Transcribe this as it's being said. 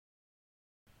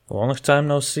Long time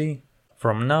no see.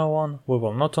 From now on, we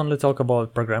will not only talk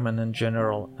about programming in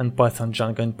general and Python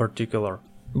Django in particular,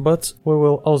 but we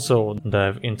will also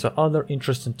dive into other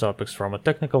interesting topics from a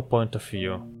technical point of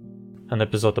view. An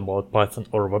episode about Python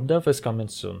or web dev is coming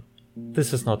soon.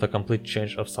 This is not a complete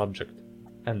change of subject.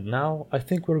 And now I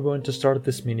think we're going to start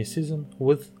this mini season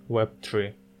with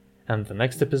Web3, and the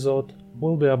next episode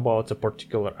will be about a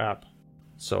particular app.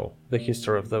 So, the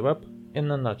history of the web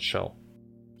in a nutshell.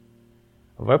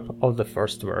 Web of the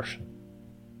first version.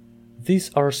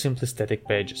 These are simply static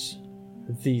pages,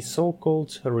 the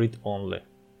so-called read-only.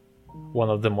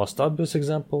 One of the most obvious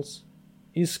examples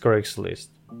is Craigslist.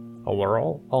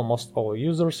 Overall, almost all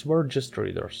users were just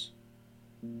readers.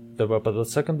 The web of the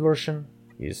second version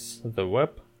is the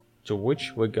web to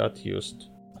which we got used.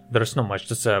 There's not much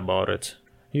to say about it.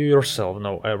 You yourself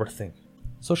know everything.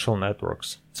 Social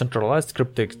networks, centralized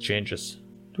crypto exchanges,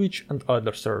 Twitch and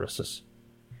other services.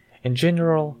 In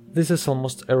general, this is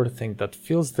almost everything that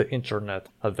fills the internet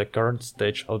at the current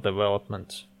stage of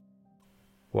development.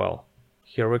 Well,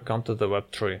 here we come to the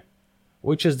Web3,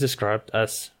 which is described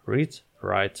as read,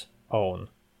 write, own.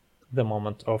 The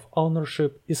moment of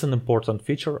ownership is an important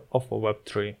feature of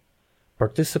Web3.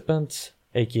 Participants,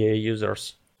 aka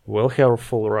users, will have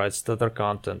full rights to their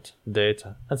content,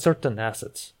 data, and certain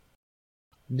assets.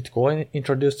 Bitcoin,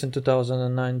 introduced in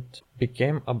 2009,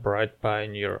 became a bright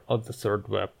pioneer of the third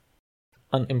web.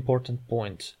 An important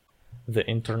point: the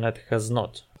internet has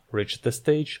not reached the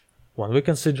stage when we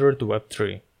consider it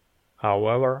Web3.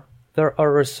 However, there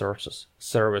are resources,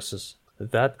 services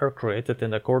that are created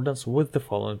in accordance with the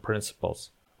following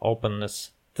principles: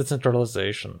 openness,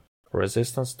 decentralization,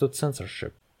 resistance to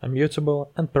censorship,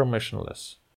 immutable and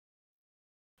permissionless.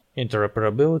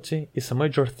 Interoperability is a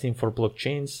major theme for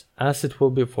blockchains, as it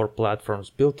will be for platforms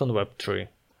built on Web3.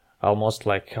 Almost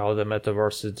like how the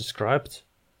metaverse is described,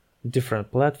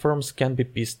 different platforms can be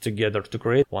pieced together to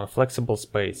create one flexible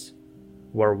space,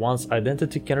 where one's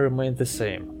identity can remain the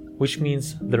same, which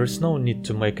means there is no need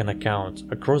to make an account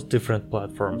across different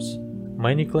platforms.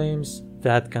 Many claims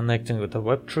that connecting with the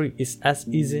Web3 is as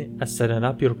easy as setting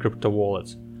up your crypto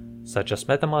wallet, such as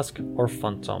MetaMask or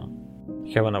Phantom.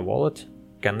 Having a wallet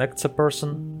connects a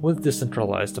person with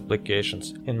decentralized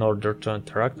applications in order to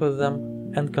interact with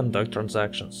them and conduct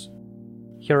transactions.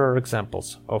 Here are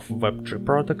examples of Web3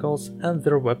 protocols and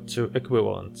their Web2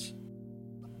 equivalents.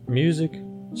 Music,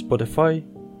 Spotify,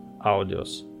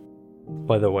 audios.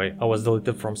 By the way, I was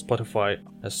deleted from Spotify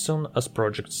as soon as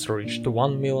projects reached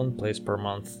 1 million plays per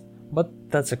month, but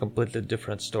that's a completely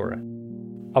different story.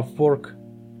 Upwork,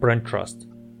 Braintrust,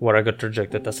 where I got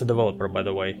rejected as a developer, by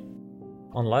the way.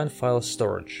 Online file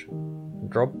storage,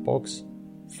 Dropbox,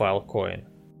 Filecoin.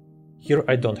 Here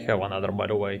I don't have another, by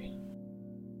the way.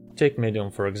 Take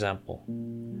Medium for example,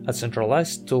 a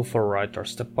centralized tool for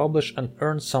writers to publish and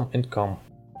earn some income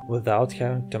without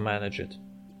having to manage it.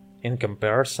 In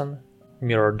comparison,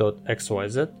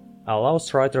 Mirror.xyz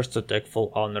allows writers to take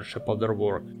full ownership of their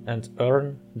work and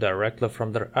earn directly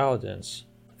from their audience.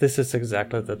 This is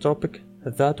exactly the topic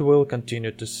that we'll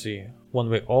continue to see when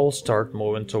we all start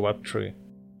moving to Web3.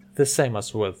 The same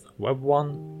as with Web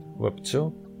 1, Web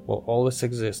 2 will always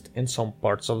exist in some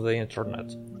parts of the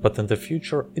internet, but in the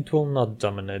future it will not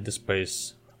dominate the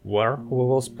space where we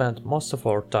will spend most of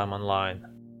our time online.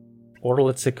 Or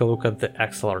let's take a look at the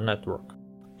Axelar network.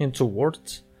 In 2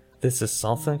 words, this is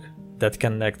something that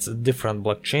connects different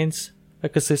blockchains,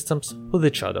 ecosystems with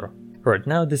each other. Right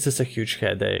now this is a huge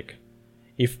headache.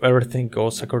 If everything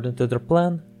goes according to their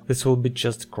plan, this will be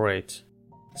just great.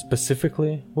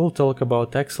 Specifically, we'll talk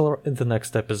about Axelar in the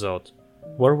next episode,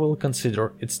 where we'll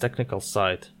consider its technical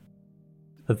side.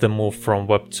 The move from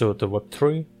Web 2 to Web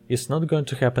 3 is not going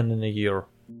to happen in a year.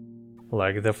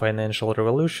 Like the financial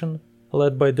revolution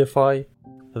led by DeFi,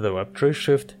 the Web 3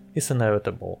 shift is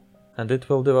inevitable, and it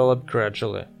will develop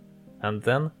gradually, and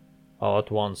then all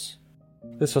at once.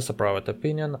 This was a private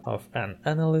opinion of an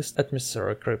analyst at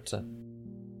Messari Crypto.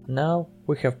 Now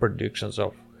we have predictions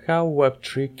of how Web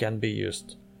 3 can be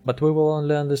used, but we will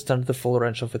only understand the full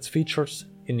range of its features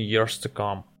in years to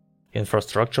come.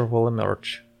 Infrastructure will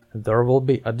emerge. There will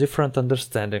be a different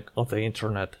understanding of the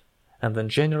internet, and in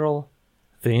general,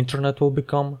 the internet will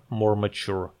become more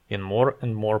mature in more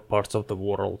and more parts of the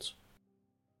world.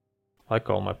 Like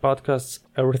all my podcasts,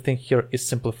 everything here is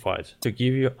simplified to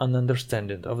give you an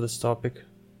understanding of this topic,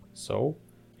 so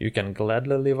you can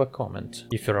gladly leave a comment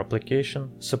if your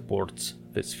application supports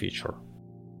this feature.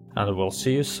 And we'll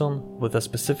see you soon with a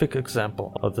specific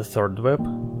example of the third web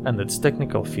and its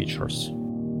technical features.